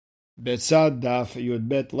Betzad Daf Yud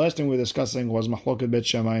Bet. Last thing we were discussing was Mahloket Bet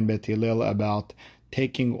Shammai and Bet Hillel about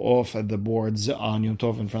taking off the boards on Yom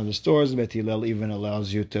Tov in front of the stores. Bet Hillel even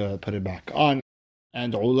allows you to put it back on.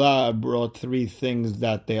 And Ula brought three things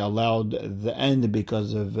that they allowed the end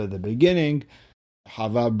because of the beginning.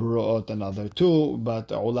 Hava brought another two, but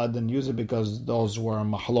Ula didn't use it because those were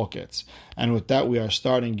Mahlokets. And with that, we are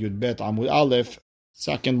starting Yud Bet Amud Aleph,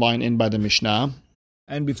 second line in by the Mishnah.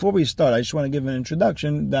 And before we start, I just want to give an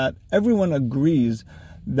introduction that everyone agrees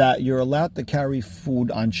that you're allowed to carry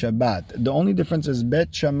food on Shabbat. The only difference is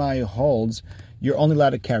Bet Shammai holds you're only allowed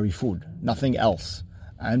to carry food, nothing else.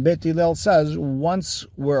 And Bet Hillel says once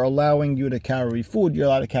we're allowing you to carry food, you're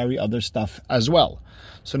allowed to carry other stuff as well.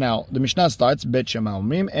 So now the Mishnah starts Bet Shammai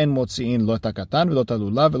Omrim En Motziin Lo Katan V'Lo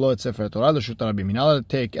Lulav V'Lo Et Sefer Torah L'Reshut Harabim. You're allowed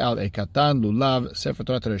to take out a Katan, Lulav, Sefer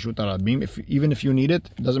Torah to Reshut Harabim. Even if you need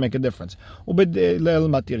it doesn't make a difference. Bet Hillel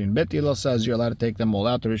Matirin. Bet Hillel says you're allowed to take them all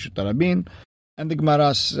out to Reshut Harabim. And the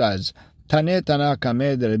Gemara says Taneh Tana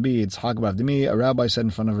Kamed Rabbi Yitzchak Bavdimi. A rabbi said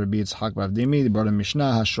in front of Rabbi Yitzchak Bavdimi, they brought a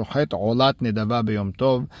Mishnah, Hashochet Olat Nedava B'Yom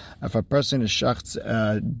Tov. If a person is shecht's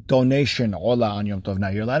donation Ola on Yom Tov. Now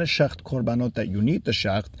you're allowed to shecht korbanot that you need to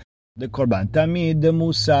shecht, the korban tamid, the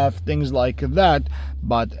musaf, things like that.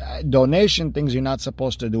 But donation things you're not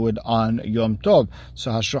supposed to do it on Yom Tov.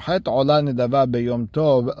 So Hashochet Olat Nedava B'Yom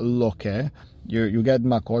Tov Loke. You get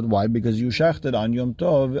makot. Why? Because you shechted on Yom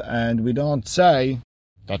Tov, and we don't say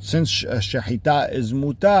that since shechita is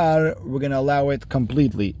mutar, we're going to allow it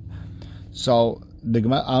completely. So the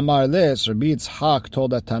Amar Les, Rabbi Yitzchak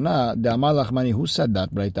told that Tana, the Amar Lachmani, who said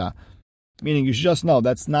that, Breita? Meaning you should just know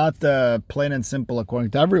that's not plain and simple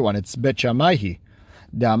according to everyone. It's Bet Shammai.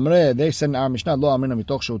 They said in our Mishnah, Lo Amrina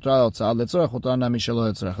mitoch she'utra hotza'ah letzorech utrana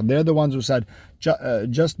mishelo letzorech. They're the ones who said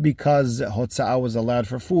just because hotza'ah was allowed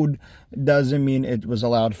for food doesn't mean it was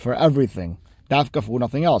allowed for everything. Dafka for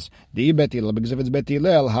nothing else. The Bet Hillel, because if it's Bet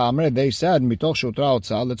Hillel, they said mitoch she'utra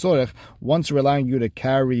hotza'ah letzorech. Once we're allowing you to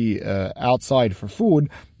carry outside for food,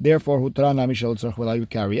 therefore hutrana mishelo letzorech will allow you to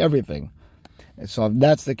carry everything. So if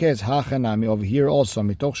that's the case, hachanami over here also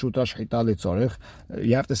mitoch shuta shechita letzorich.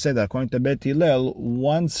 You have to say that according to Bet Hillel,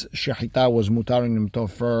 once shechita was mutar in Yom Tov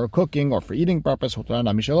for cooking or for eating purpose,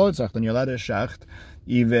 hutarana mishelo letzorich, then you're allowed to shecht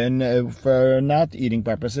even for not eating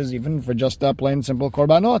purposes, even for just a plain simple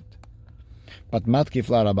korbanot. But matkif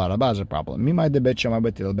la rabba is a problem. Mimai de Bet Shammai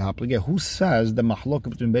Bet Hillel behaplige. Who says the mahlok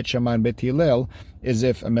between Bet Shammai and Bet Hillel is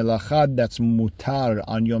if a melachad that's mutar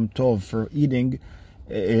on Yom Tov for eating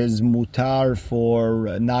is mutar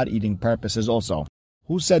for not eating purposes also?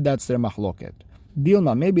 Who said that's their mahloket?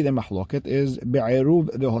 Dilma, maybe their mahloket is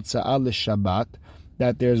be'eruv the hotza'ah l'shabbat,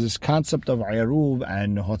 that there's this concept of eruv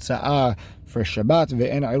and hotza'ah for Shabbat,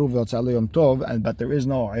 ve'en eruv hotza'ah l'yom tov, but there is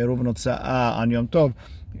no eruv and hotza'ah on Yom Tov.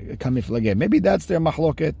 Maybe that's their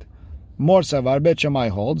mahloket. More savar Bet Shammai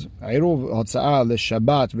holds eruv hotza'ah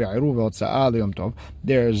l'shabbat ve'eruv hotza'ah l'yom tov.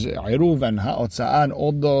 There's eruv and hotza'ah and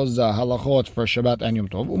all those halachot for Shabbat and Yom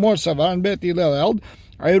Tov. More savar and Bet Hillel held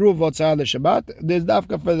eruv hotza'ah l'shabbat. There's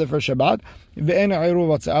dafka for Shabbat ve'en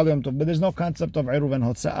eruv hotza'ah l'yom tov. But there's no concept of eruv and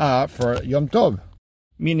hotza'ah for Yom Tov.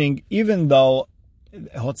 Meaning, even though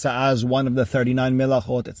hotza'ah is one of the 39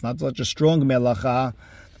 melachot, it's not such a strong melacha.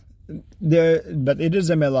 But it is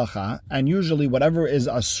a melacha, and usually whatever is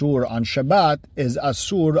asur on Shabbat is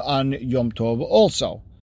asur on Yom Tov also.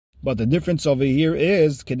 But the difference over here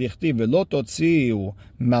is kedichtiv v'lo totziu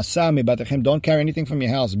masa mibatechem. Don't carry anything from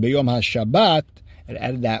your house. B'yom haShabbat, it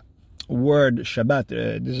added that word Shabbat.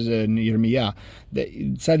 This is in Yirmiyah.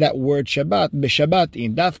 It said that word Shabbat. B'Shabbat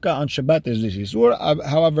in dafka on Shabbat is this isur.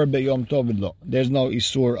 However, b'Yom Tov lo. There's no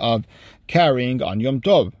isur of carrying on Yom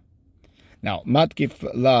Tov. Now, matkif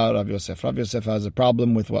la Rav Yosef. Rav Yosef has a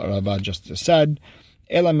problem with what Rava just said.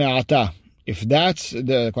 Ela me'ata. If that's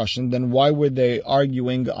the question, then why were they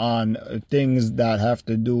arguing on things that have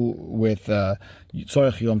to do with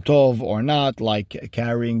tzorech Yom Tov or not, like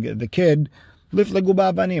carrying the kid? Liflegu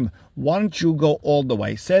ba'avanim. Why don't you go all the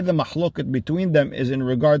way? Say the mahloket between them is in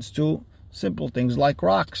regards to simple things like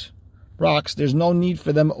rocks. Rocks, there's no need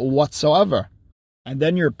for them whatsoever. And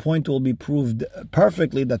then your point will be proved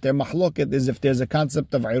perfectly that their mahloket is if there's a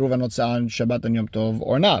concept of eruv and hotza'ah on Shabbat and Yom Tov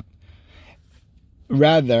or not.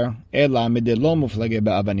 Rather,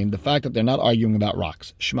 the fact that they're not arguing about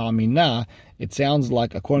rocks. Shma mina, it sounds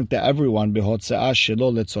like according to everyone, the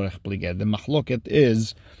mahloket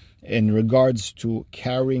is in regards to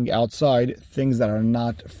carrying outside things that are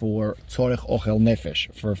not for tzorech ochel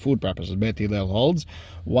nefesh, for food purposes. Bet Hillel holds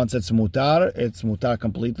once it's mutar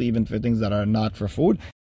completely, even for things that are not for food.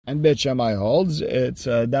 And Bet Shammai holds it's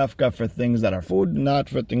dafka for things that are food, not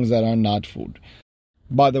for things that are not food.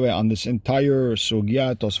 By the way, on this entire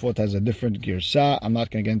sugya, Tosfot has a different girsa. I'm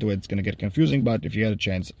not going to get into it. It's going to get confusing, but if you get a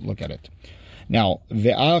chance, look at it. Now,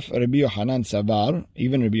 ve'af Rabbi Yochanan savar,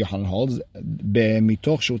 even Rabbi Yochanan holds,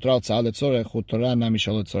 be'mitoch shutra tza'al letzorech hutra na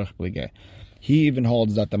mishal letzorech pligeh. He even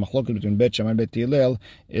holds that the machloket between Bet Shammai and Bet Hillel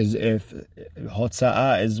is if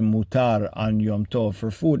hotza'ah is mutar on Yom Tov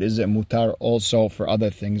for food, is it mutar also for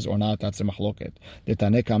other things or not? That's a machloket. The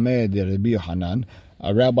Tanei Kameh de Rabbi Yochanan,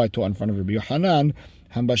 a rabbi taught in front of Rabbi Yochanan,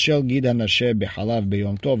 Hambashel gid hanasheh b'halav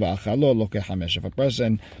b'yom tov v'achalo lokeh hamesh. If a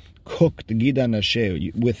person cooked gid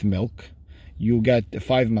hanasheh with milk, you get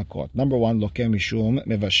 5 makot. Number 1, lokeh mishum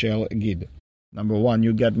mevashel gid. Number 1,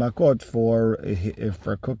 you get makot for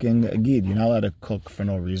cooking gid. You're not allowed to cook for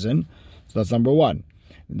no reason. So that's number 1.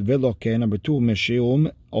 Velokeh. Number 2,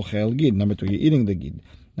 mishum ochel gid. Number 2, you're eating the gid.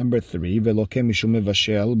 Number 3, velokeh mishum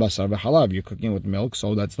mevashel basar v'halav. You're cooking with milk,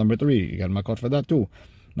 so that's number 3. You get makot for that too.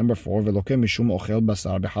 Number 4, velokeh mishum ochel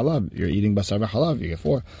basar v'halav. You're eating basar v'halav. You get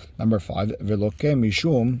 4. Number 5, velokeh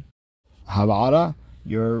mishum havara.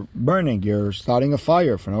 You're burning. You're starting a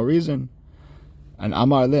fire for no reason. And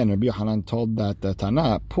Amar Le, Rabbi Yochanan told that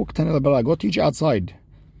Tana, Puk Tana Lebara, go teach outside.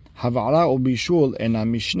 Havara or Bishul in a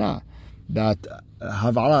Mishnah, that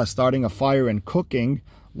Havara, starting a fire and cooking,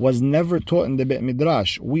 was never taught in the Bet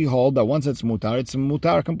Midrash. We hold that once it's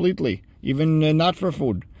mutar completely, even not for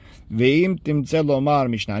food. Ve'im timtze lomar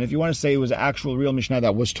Mishnah. And if you want to say it was an actual real Mishnah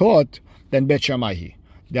that was taught, then Bet Shammai.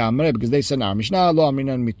 Because they said in our Mishnah, lo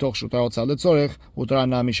amrinan mitoch shutra hotzah letzorech, utra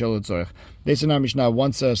na mishel letzorech. They said in our Mishnah,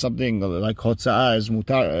 once something like hotzah is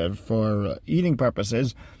mutar for eating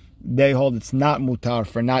purposes, they hold it's not mutar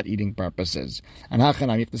for not eating purposes. And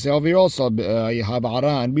hachanam, you have to say over here also,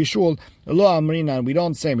 habara and bishul, lo amrinan, we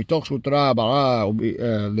don't say mitoch shutra bara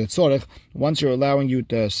letzorech, once you're allowing you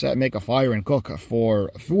to make a fire and cook for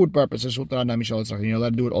food purposes, utra na mishel letzorech, you're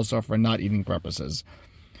allowed to do it also for not eating purposes.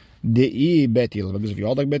 Dei Bet Hillel, because if you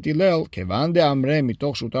hold like Bet Hillel, kevan de amre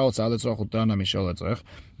mitoch shutra hotzah letzorech utra na mishel letzorech.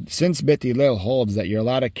 Since Bet Hillel holds that you're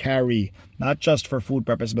allowed to carry not just for food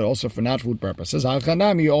purposes but also for not food purposes, so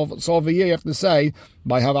over here you have to say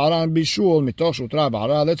by havara and bishul mitoch shutra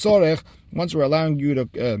v'hara letzorech. Once we're allowing you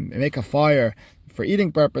to make a fire for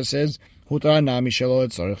eating purposes, utra na mishel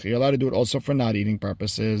letzorech, you're allowed to do it also for not eating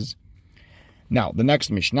purposes. Now, the next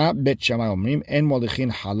Mishnah, Bet Shammai Omrim, En molichin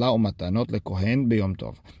hala umatanot lekohen b'yom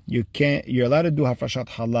tov. You're allowed to do hafrashat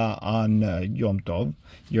hala on Yom Tov.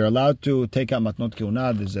 You're allowed to take out matnot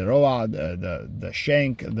keuna, the zeroah, the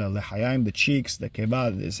shank, the lechayim, the cheeks, the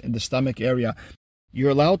kebab, in the stomach area.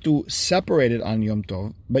 You're allowed to separate it on Yom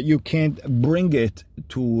Tov, but you can't bring it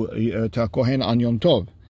to a kohen on Yom Tov.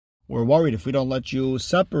 We're worried if we don't let you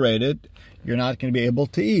separate it, you're not going to be able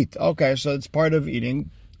to eat. Okay, so it's part of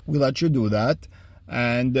eating. We let you do that,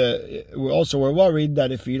 and we're worried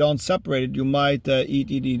that if you don't separate it, you might eat.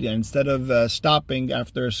 And instead of stopping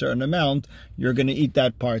after a certain amount, you're going to eat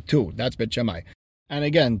that part too. That's Bet Shammai. And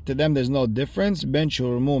again, to them, there's no difference. Ben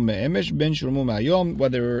shurmu me'emesh, ben shurmu me'ayom.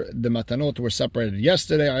 Whether the matanot were separated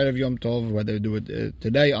yesterday out of Yom Tov, whether they do it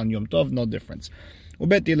today on Yom Tov, no difference.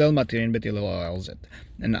 Bet Hillel matirin, Bet Hillel allows it.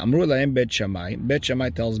 And Amru lahem Bet Shammai. Bet Shammai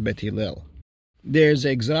tells Bet Hillel. There's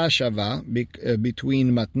a gzra shava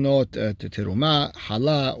between matnot to teruma,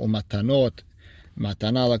 hala or matanot,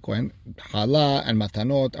 matana la kohen. Hala and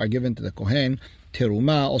matanot are given to the kohen.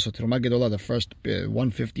 Teruma, also teruma gedola, the first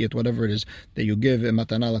 1/50th, whatever it is, that you give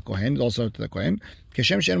matana la kohen, also to the kohen.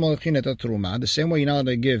 Keshem she'en molichin et teruma, the same way you're not allowed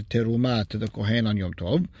to give teruma to the kohen on Yom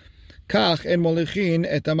Tov. Kach en molichin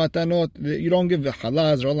et matanot, you don't give the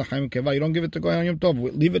hala, zerah l'chaim keva, you don't give it to kohen on Yom Tov.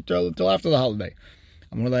 Leave it till after the holiday.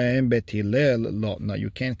 No, you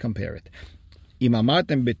can't compare it. Teruma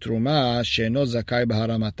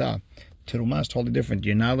is totally different.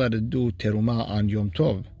 You're not allowed to do teruma on Yom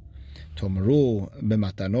Tov.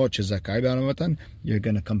 You're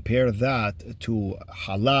going to compare that to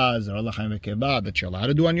halal that you're allowed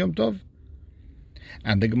to do on Yom Tov.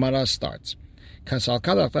 And the Gemara starts. It sounds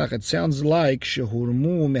like it sounds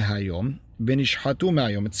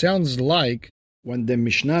like when the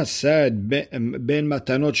Mishnah said ben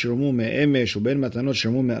matanot shirmu me'emesh or ben matanot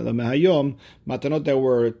shirmu me'hayom, matanot that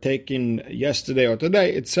were taken yesterday or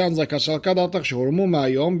today, it sounds like asal kadatach shirmu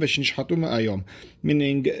me'hayom v'shinshchatu me'hayom,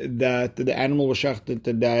 meaning that the animal was shachted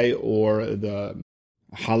today or the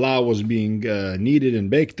halal was being kneaded and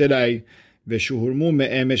baked today, v'shuhurmu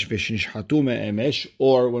me'emesh v'shinshchatu me'emesh,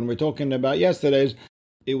 or when we're talking about yesterday's,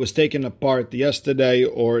 it was taken apart yesterday,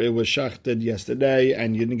 or it was shachted yesterday,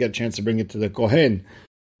 and you didn't get a chance to bring it to the Kohen.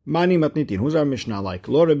 Mani matnitin. Who's our Mishnah like?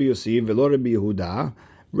 Lo Rabbi Yosef, velo Rabbi Yehuda.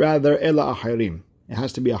 Rather, ela achirim. It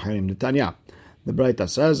has to be achirim. The Tanya. The Braita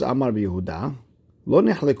says, Amar Yehuda. לא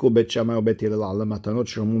נחלקו בית שמאי ובית הלל על המתנות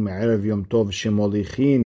שהורמו מערב יום טוב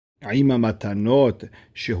שמוליכין עם המתנות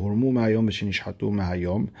שהורמו מהיום ושנשחטו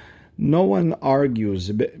מהיום. No one argues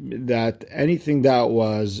that anything that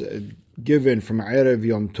was given from Erev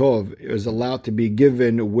Yom Tov is allowed to be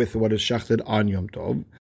given with what is shachted on Yom Tov.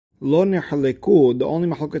 Lo nehaleku, the only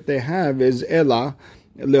mahloket they have is ela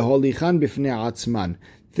leholichan bifnei atzman.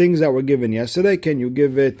 Things that were given yesterday, can you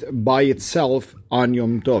give it by itself on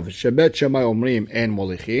Yom Tov? Shebet Shammai omrim en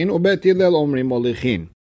molichin, ubet Hillel omrim molichin.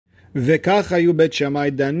 Vekach hayu bet Shammai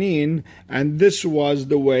danin, and this was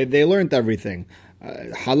the way they learned everything.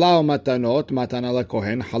 Hala matanot, matana la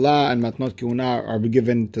kohen. Hala and matnot kiuna are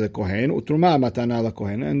given to the kohen. Utruma matana la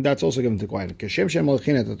kohen, and that's also given to the kohen. Keshem shem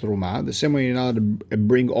molichin et truma. The same way you're not to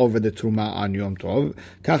bring over the truma on Yom Tov.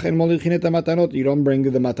 Kach en molichin et matanot. You don't bring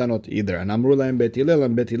the matanot either. And amru lahem bet Hillel,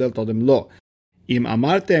 and bet Hillel told them lo. Im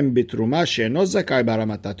amartem bitruma she'eno zakai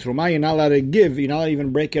baramata. Truma you're not allowed to give. You're not allowed to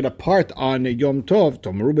even break it apart on Yom Tov.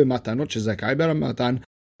 Tomru b'matanot shezakai baramatan.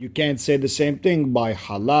 You can't say the same thing by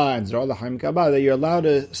Hala and Zerah L'Chaim Kabah, that you're allowed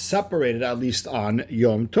to separate it at least on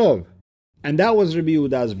Yom Tov. And that was Rabbi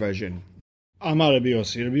Yehuda's version. Amar Rabbi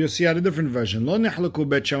Yossi. Rabbi Yossi had a different version. Lo nechleku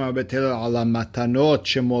bet Shammai bet Hillel ala matanot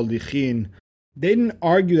shemolichin. They didn't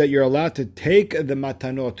argue that you're allowed to take the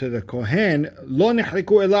matanot to the Kohen. Lo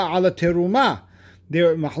nechleku ela ala teruma.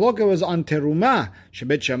 Their mahloka was on teruma.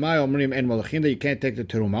 Shebet Shammai omrim en molichin, that you can't take the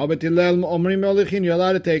teruma. Bet Hillel omrim molichin, you're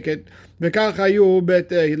allowed to take it. Vekach hayu bet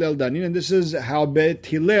Hillel danin, and this is how bet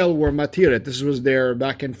Hillel were matiret. This was their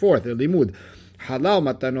back and forth, their limud. Halal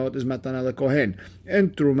matanot is matana lekohen,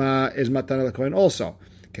 and truma is matana lekohen also.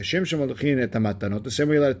 Kashem shemolichin et matanot. The same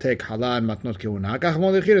way you're allowed to take halal and matnot keuna. Kach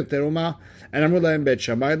molichin et teruma, and amru lahem bet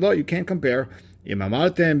Shammai lo. You can't compare. Im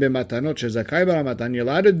amartem b'matanot shezakai baramatan, you're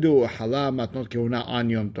allowed to do halal matnot keuna on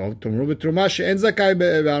Yom Tov. Tomru b'truma she'en zakai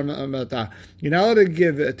baramatan. You're not allowed to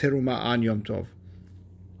give teruma on Yom Tov.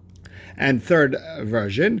 And third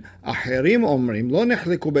version, Ahirim omrim lo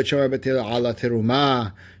nechleku bet Shammai bet Hillel ala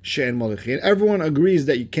teruma she'en molichin. Everyone agrees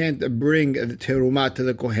that you can't bring the teruma to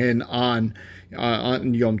the kohen on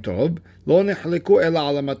Yom Tov. Lo nechleku ela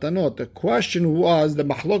ala matanot. The question was, the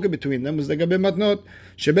mahloka between them was the gabe matnot.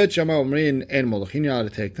 Shebet Shammai omrin en molichin, you're allowed to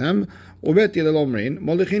take them. Ubet Hillel omrin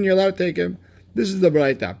molichin, you're allowed to take them. This is the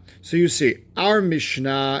Braita. So you see, our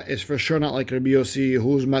Mishnah is for sure not like Rabbi Yossi,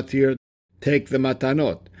 who's matir take the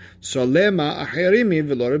matanot. So lema ahirimi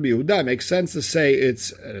v'lo Rabbi Yehuda. Makes sense to say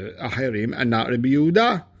it's ahirim and not Rabbi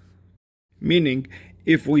Yehuda. Meaning,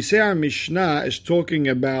 if we say our Mishnah is talking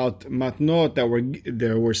about matnot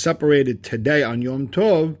that were separated today on Yom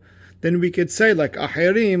Tov, then we could say like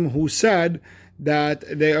ahirim, who said that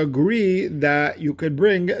they agree that you could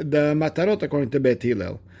bring the matanot according to Bet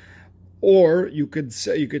Hillel. Or you could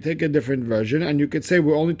take a different version and you could say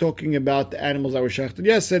we're only talking about the animals that were shechted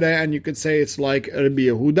yesterday, and you could say it's like Rabbi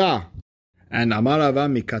Yehuda. And Amar Rava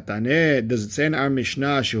mikatane, does it say in our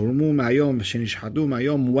Mishnah shehurmu ma'ayom shenishchatu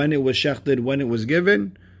ma'ayom, when it was shechted, when it was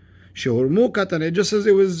given? Shehurmu katane, just as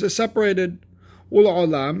it was separated. Ul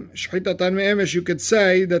olam shchitatan me'emesh, you could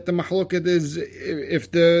say that the mahloket is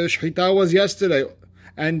if the shchita was yesterday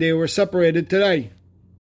and they were separated today,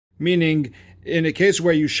 meaning, in a case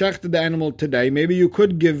where you shechted the animal today, maybe you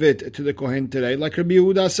could give it to the Kohen today, like Rabbi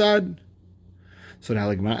Yehuda said. So now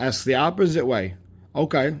the Gemara asks the opposite way.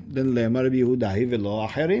 Okay, then lema Rabbi Yehuda v'lo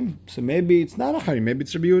achirim. So maybe it's not achirim, maybe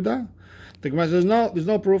it's Rabbi Yehuda. The Gemara says no, there's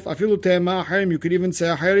no proof. Afilu tema achirim, you could even say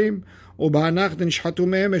achirim. U'b'hanach nishchatu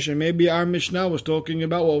me'emesh, and maybe our Mishnah was talking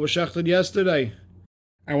about what was shechted yesterday.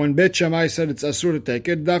 And when Bet Shammai said it's asur to take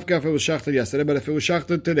it, dafka if it was shechted yesterday, but if it was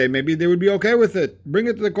shechted today, maybe they would be okay with it. Bring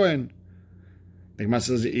it to the Kohen. The Gemara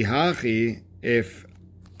says, if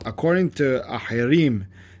according to Ahirim,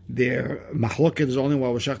 their mahloket is only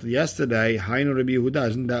what was shechted yesterday, Hainu Rabbi Yehuda,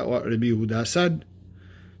 isn't that what Rabbi Yehuda said?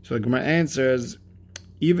 So the Gemara answers,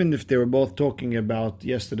 even if they were both talking about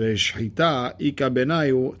yesterday's shechita, Ika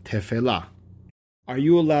benayu tefela. Are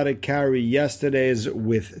you allowed to carry yesterday's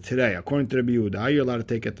with today? According to Rabbi Yehuda, you're allowed to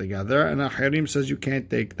take it together, and Ahirim says you can't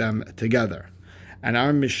take them together. And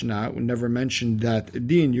our Mishnah never mentioned that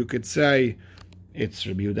din. You could say it's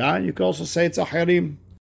Rabbi Yehuda, you could also say it's Ahirim.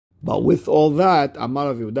 But with all that,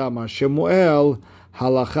 Amar Rabbi Yehuda, Amar Shemuel,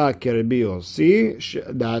 halacha keRabbi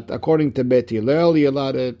Yossi, that according to Bet Hillel, you're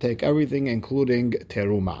allowed to take everything, including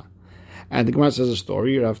teruma. And the Gemara says a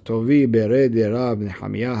story, Rav Tovi bered Rav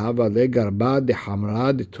Nehemiah hava legarba de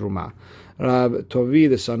hamra de truma. Rav Tovi,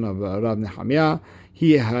 the son of Rav Nehemiah,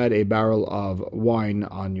 he had a barrel of wine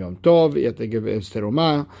on Yom Tov. You have to give it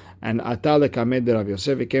teruma. And Atale Kamed Rav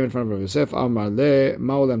Yosef, he came in front of Rav Yosef. Amar le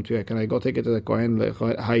ma'olam tuya. Can I go take it to the Kohen?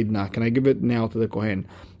 Haidna. Can I give it now to the Kohen?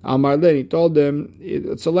 Amar le. He told him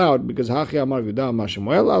it's allowed because Hachi Amar Yudah Amar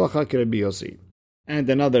Shemuel Alacha Rabbi Yossi. And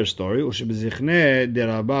another story, Ushibizichne de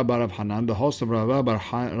Rabba bar Rav Hanan, the host of Rabba bar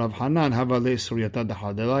Rav Hanan, Havale Suryata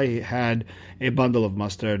Dahadela, had a bundle of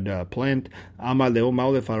mustard plant. Amar leu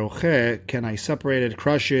ma'ole faroche, can I separate it,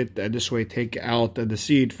 crush it, this way take out the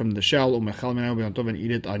seed from the shell, umechal minau b'yom tov, and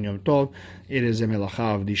eat it on Yom Tov. It is a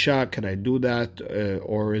melacha of disha. Can I do that?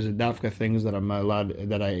 Or is it dafka things that I'm allowed,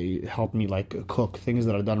 that I help me like cook, things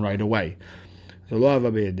that are done right away? So lo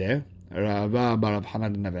hava b'yedeh. Rabba bar Rav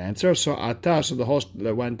Hanan didn't have an answer. So the host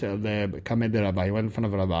went to the Kamed Rabba. He went in front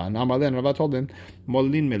of Rabba. And then Rabba told him,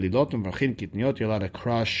 Molin melilot umvrachin kitniot. You're allowed to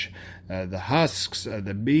crush the husks,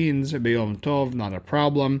 the beans, beyom tov, not a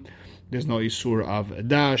problem. There's no isur of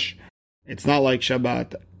dash. It's not like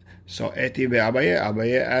Shabbat. So Eti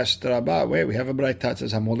Abaye asked Rabba, wait, we have a bright that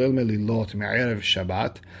says Hamolil melilot me'erev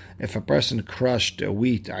Shabbat. If a person crushed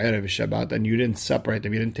wheat erev Shabbat and you didn't separate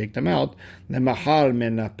them, you didn't take them out, lemachar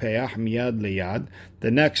menapeach miyad liyad.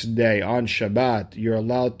 The next day on Shabbat, you're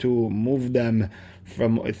allowed to move them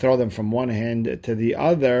throw them from one hand to the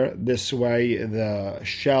other. This way, the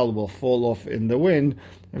shell will fall off in the wind.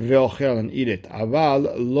 Ve'ochel, and eat it.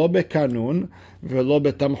 Aval lo bekanun ve'lo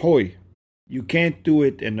betamhui. You can't do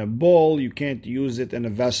it in a bowl. You can't use it in a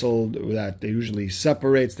vessel that usually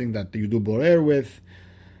separates, things that you do borer with.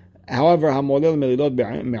 However, hamolel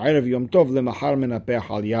melilot me'erev Yom Tov lemachar menapech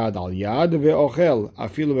al yad ve'ochel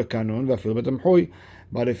afilu bekanun ve'afilu betamhui.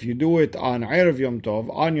 But if you do it on erev Yom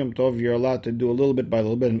Tov, on Yom Tov, you're allowed to do a little bit by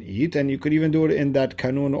little bit and eat, and you could even do it in that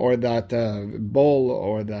kanun or that bowl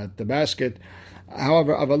or that basket.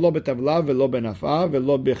 However, avalo betavla ve'lo benafa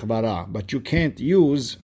ve'lo bichbara. But you can't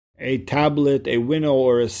use a tablet, a winnow,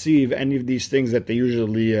 or a sieve, any of these things that they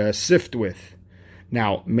usually sift with.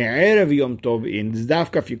 Now, me'erev Yom Tov in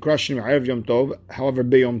zdafka, if you crush in me'erev Yom Tov, however,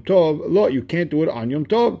 be'Yom Tov, lo, you can't do it on Yom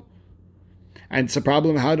Tov. And it's a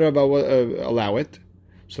problem, how do I allow it?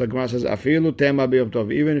 So the Gemara says, afilu tema be'Yom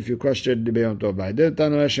Tov, even if you crushed it be'Yom Tov.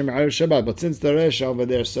 But since the Resha over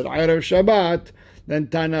there said erev Shabbat, then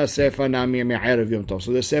Tana Sefa Nami Me'erev Yom Tov.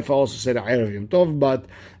 So the Sefa also said Erev Yom Tov, but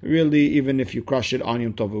really, even if you crush it on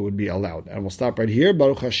Yom Tov, it would be allowed. And we'll stop right here.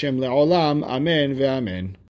 Baruch Hashem le'olam. Amen ve'amen.